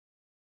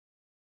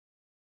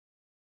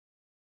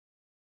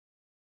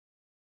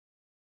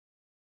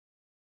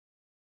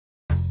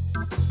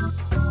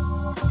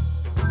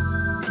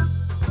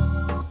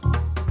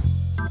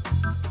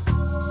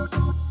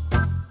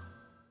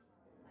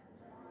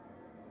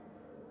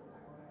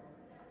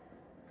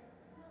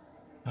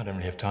I don't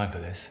really have time for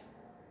this.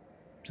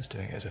 Just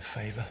doing it as a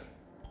favour.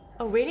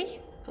 Oh, really?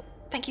 Oh,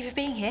 thank you for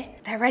being here.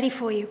 They're ready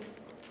for you.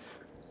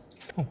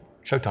 Oh,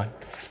 showtime.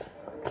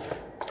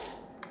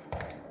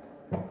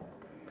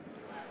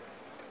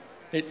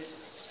 It's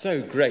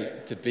so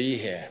great to be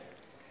here.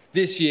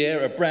 This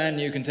year, a brand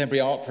new contemporary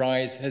art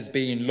prize has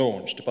been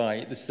launched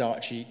by the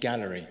Saatchi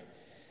Gallery.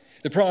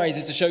 The prize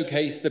is to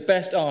showcase the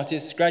best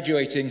artists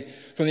graduating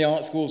from the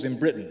art schools in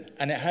Britain,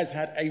 and it has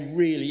had a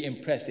really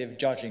impressive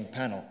judging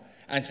panel.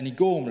 Anthony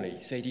Gormley,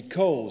 Sadie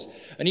Coles,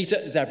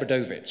 Anita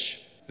Zabradovich.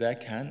 There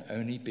can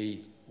only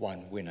be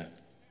one winner.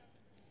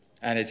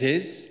 And it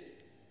is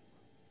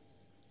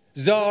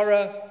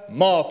Zara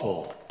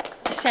Marple.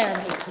 Sarah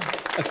Maple.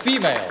 A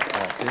female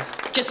artist.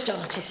 Just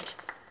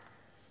artist.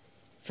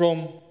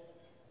 From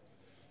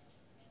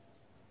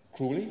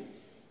Crawley?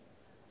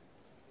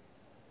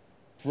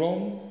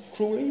 From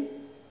Crawley?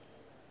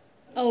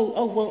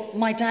 Oh, well,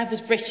 my dad was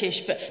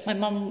British, but my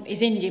mum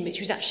is Indian, but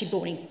she was actually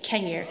born in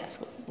Kenya, if that's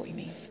what you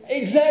mean.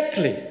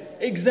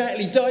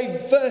 Exactly.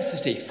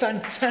 Diversity.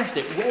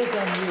 Fantastic. Well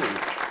done, you.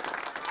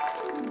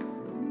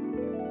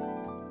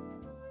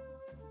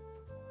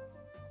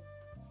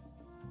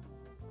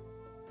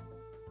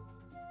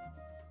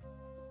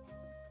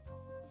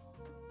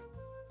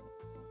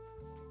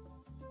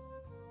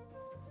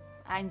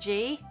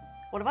 Angie,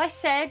 what have I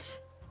said?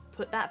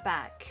 Put that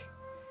back.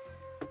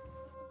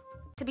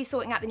 To be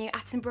sorting out the new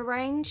Attenborough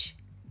range.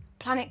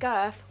 Planet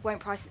Girth won't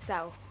price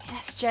itself.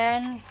 Yes,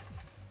 Jen.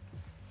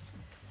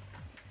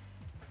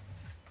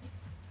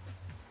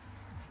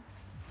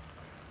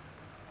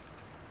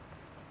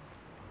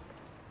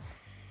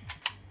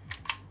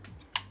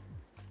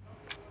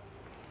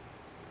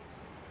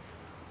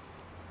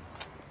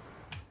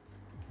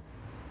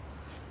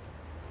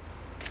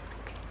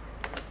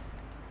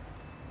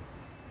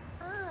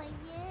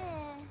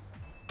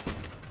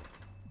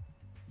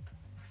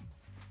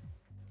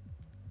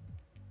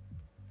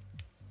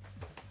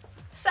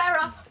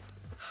 Sarah!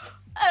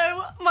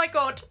 Oh my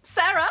God,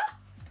 Sarah!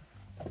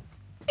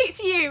 It's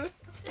you!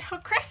 Oh,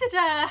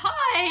 Cressida,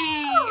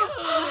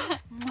 hi!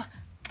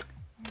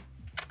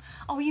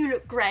 Oh, you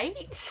look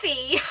great.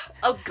 See?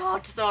 Oh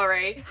God,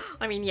 sorry.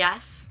 I mean,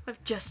 yes,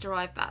 I've just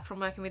arrived back from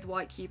working with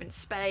White Cube in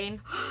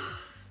Spain.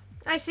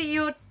 I see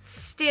you're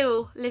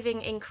still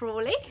living in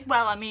Crawley.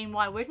 Well, I mean,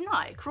 why wouldn't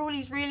I?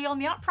 Crawley's really on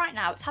the up right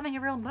now. It's having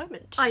a real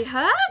moment. I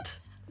heard.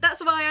 That's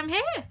why I'm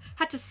here.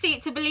 Had to see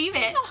it to believe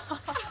it.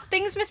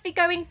 Things must be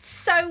going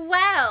so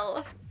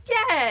well.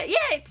 Yeah,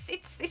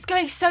 it's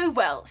going so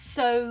well.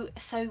 So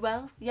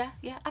well. Yeah.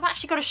 I've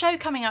actually got a show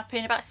coming up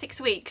in about 6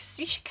 weeks.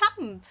 You should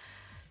come.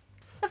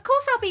 Of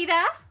course I'll be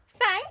there.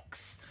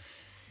 Thanks.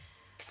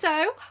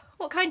 So,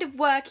 what kind of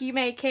work are you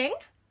making?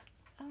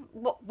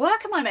 What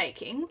work am I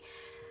making?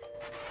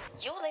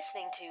 You're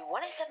listening to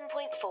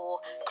 107.4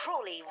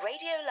 Crawley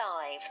Radio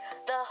Live,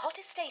 the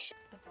hottest station.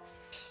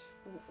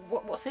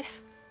 What's this?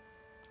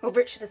 Well,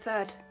 Richard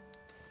III,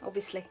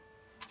 obviously.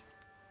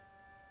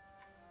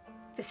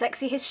 For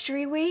Sexy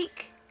History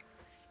Week.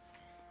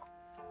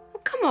 Oh,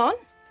 come on.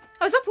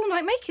 I was up all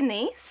night making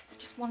these.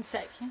 Just 1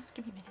 sec, yeah? Just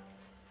give me a minute.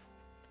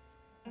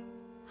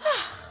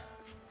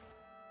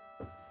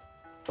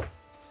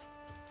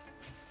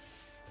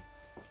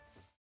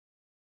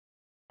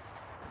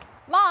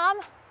 Mom,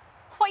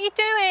 what are you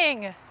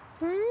doing?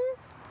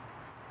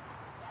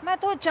 मैं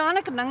तो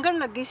अचानक लंघन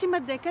लगी सी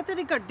मैं देखा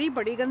तेरी गड्डी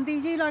बड़ी गंदी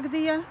जी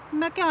लगदी है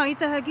मैं क्या आई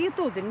तो हैगी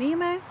धो दिन्नी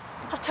मैं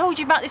I've told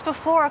you about this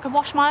before. I can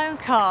wash my own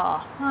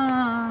car.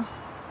 हाँ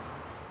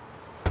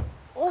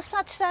ओ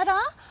सच सारा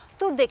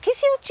तू देखी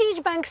सी वो चीज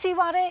बैंक्सी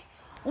बारे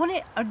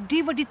उन्हें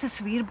अड्डी बड़ी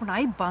तस्वीर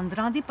बनाई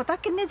बांदरां दी पता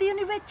किन्ने दी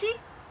उन्हें बेची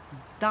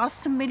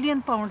 10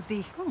 मिलियन पाउंड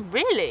दी Oh,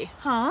 really?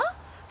 हाँ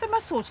फिर मैं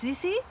सोचदी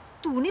सी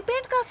तू नहीं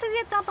पेंट कर सकदी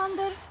इतना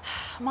बांदर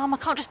Mom, I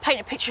can't just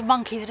paint a picture of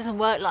monkeys. It doesn't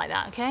work like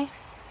that, okay?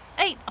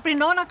 ए अपनी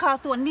नौ ना खा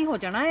तू अन्नी हो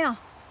जाना है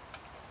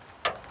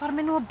पर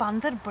मैनू वो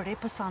बांदर बड़े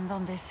पसंद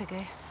आंदे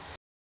सीगे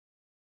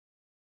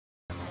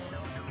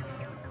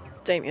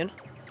Damien,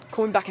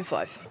 call me back in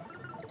 5.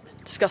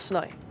 Discuss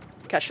tonight.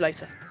 Catch you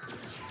later.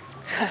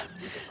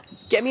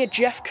 Get me a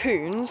Jeff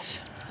Koons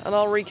and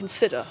I'll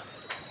reconsider.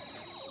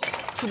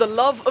 For the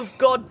love of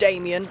God,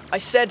 Damien, I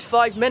said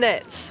 5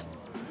 minutes.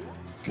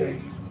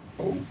 Game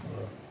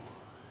over.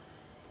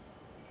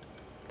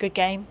 Good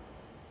game.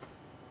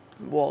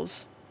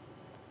 Was.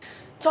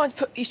 Time to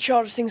put these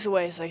childish things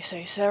away, as they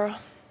say, Sarah.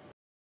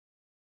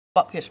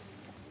 But yes,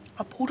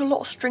 I pulled a lot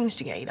of strings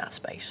to get you that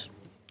space.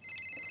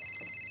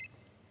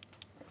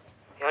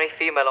 The only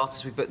female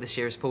artist we booked this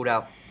year has pulled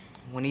out.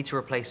 We need to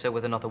replace her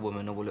with another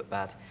woman or we'll look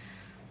bad.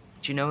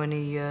 Do you know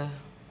any,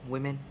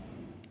 women?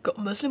 Got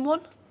a Muslim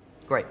one?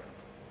 Great.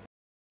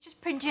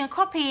 Just printing a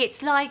copy.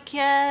 It's like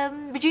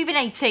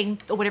rejuvenating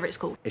or whatever it's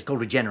called. It's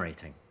called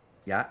regenerating,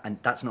 yeah? And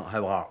that's not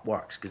how art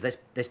works, because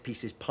this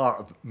piece is part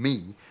of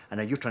me, and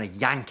now you're trying to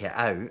yank it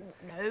out.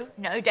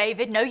 No,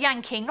 David, no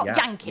yanking, not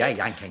yanking. Yeah,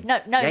 yanking. No,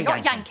 yeah,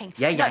 not yanking.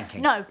 Yeah,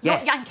 yanking. No,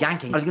 yes, not yanking.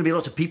 Yanking. Are there going to be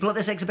lots of people at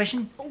this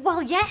exhibition?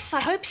 Well, yes,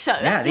 I hope so.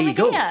 Yeah, That's there the you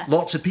go. idea.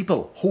 Lots of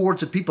people,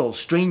 hordes of people,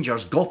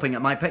 strangers gawping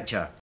at my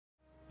picture.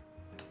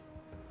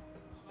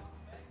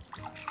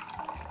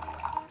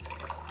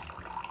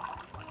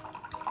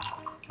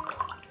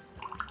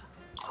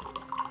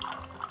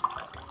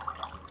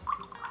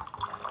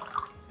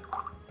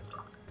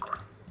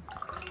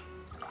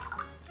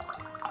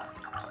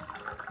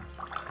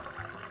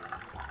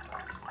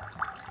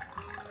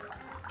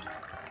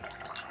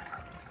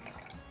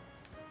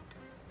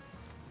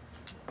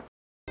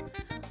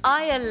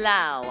 I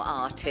allow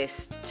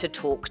artists to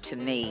talk to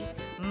me.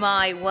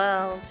 My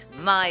world,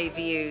 my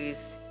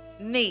views.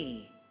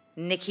 Me,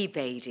 Nikki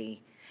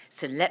Beatty.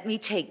 So let me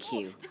take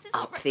you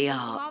up the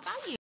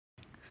arts.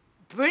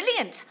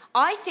 Brilliant!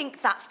 I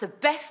think that's the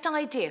best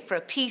idea for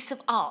a piece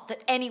of art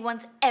that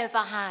anyone's ever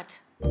had.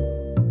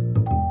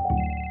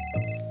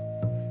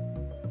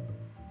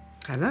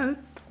 Hello?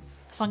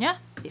 Sonia,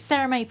 it's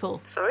Sarah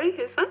Maple. Sorry,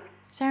 who's that?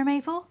 Sarah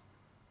Maple?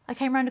 I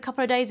came round a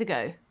couple of days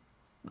ago.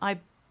 I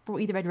brought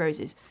you the red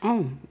roses.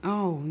 Oh,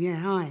 yeah,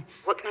 hi.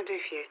 What can I do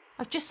for you?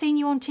 I've just seen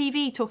you on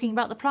TV talking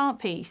about the plant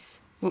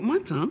piece. What, my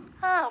plant?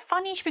 Ah,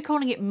 funny you should be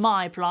calling it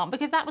my plant,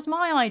 because that was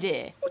my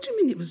idea. What do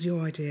you mean it was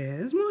your idea?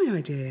 It was my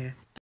idea.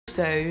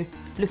 So,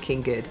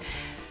 looking good.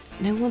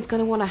 No one's going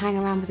to want to hang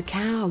around with a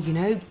cow, you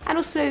know? And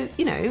also,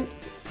 you know,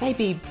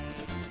 maybe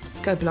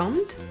go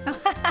blonde.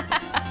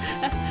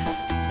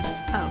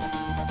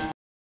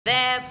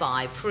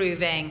 Thereby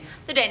proving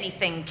that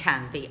anything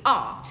can be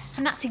art.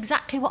 And that's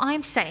exactly what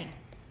I'm saying.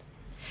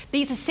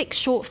 These are 6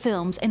 short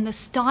films in the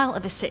style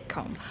of a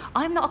sitcom.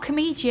 I'm not a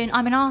comedian,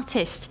 I'm an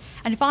artist.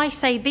 And if I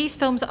say these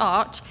films are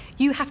art,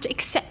 you have to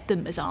accept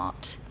them as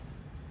art.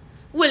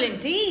 Well,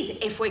 indeed,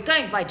 if we're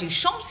going by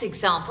Duchamp's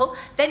example,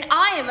 then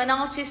I am an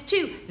artist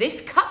too.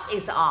 This cup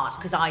is art,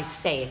 because I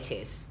say it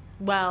is.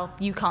 Well,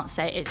 you can't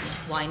say it is.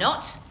 Why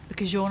not?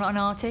 Because you're not an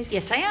artist?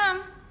 Yes, I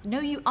am. No,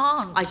 you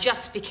aren't. I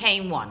just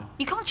became one.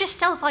 You can't just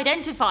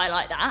self-identify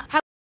like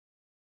that.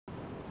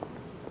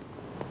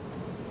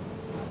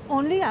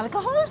 Only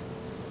alcohol?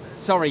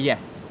 Sorry,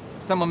 yes.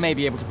 Someone may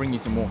be able to bring you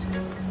some water.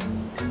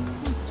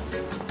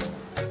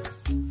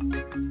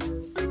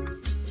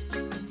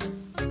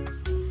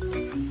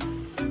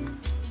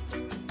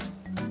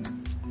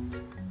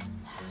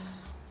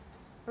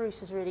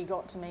 Bruce has really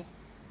got to me.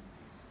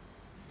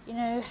 You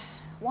know,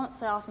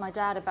 once I asked my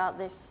dad about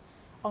this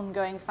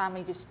ongoing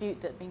family dispute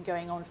that had been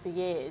going on for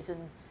years,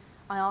 and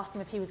I asked him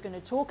if he was going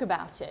to talk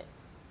about it.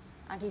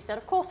 And he said,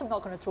 of course I'm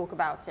not going to talk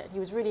about it. He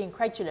was really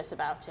incredulous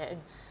about it,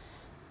 and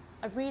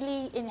I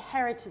really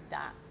inherited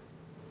that.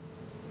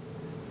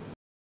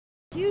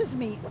 Excuse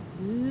me,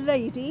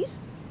 ladies,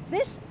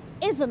 this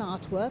is an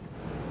artwork,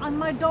 and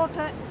my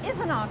daughter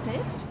is an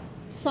artist.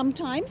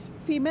 Sometimes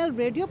female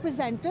radio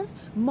presenters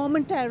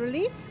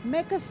momentarily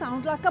make us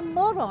sound like a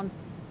moron,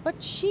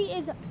 but she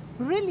is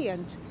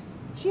brilliant.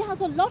 She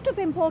has a lot of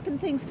important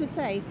things to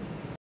say.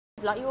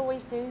 Like you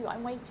always do,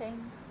 I'm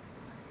waiting.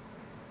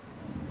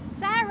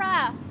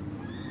 Sarah,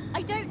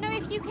 I don't know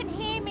if you can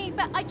hear me,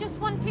 but I just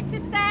wanted to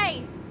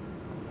say,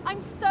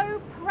 I'm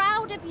so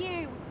proud of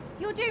you.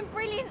 You're doing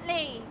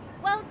brilliantly.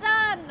 Well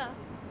done.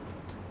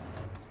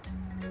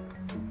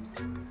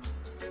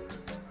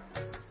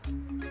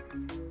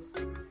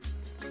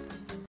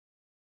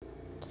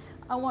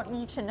 I want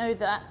you to know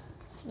that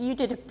you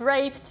did a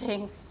brave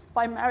thing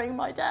by marrying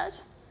my dad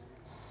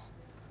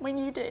when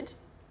you did.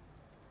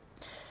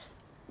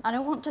 And I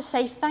want to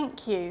say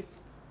thank you.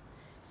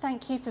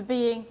 Thank you for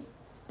being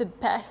the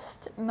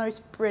best,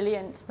 most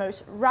brilliant,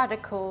 most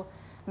radical,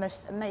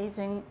 most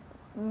amazing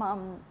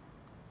mum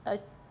a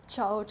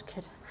child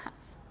could have.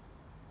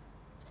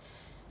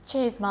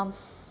 Cheers, Mum.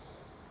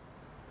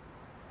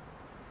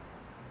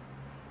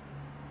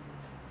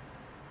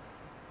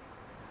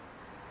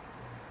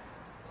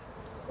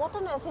 What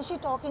on earth is she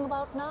talking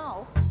about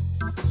now?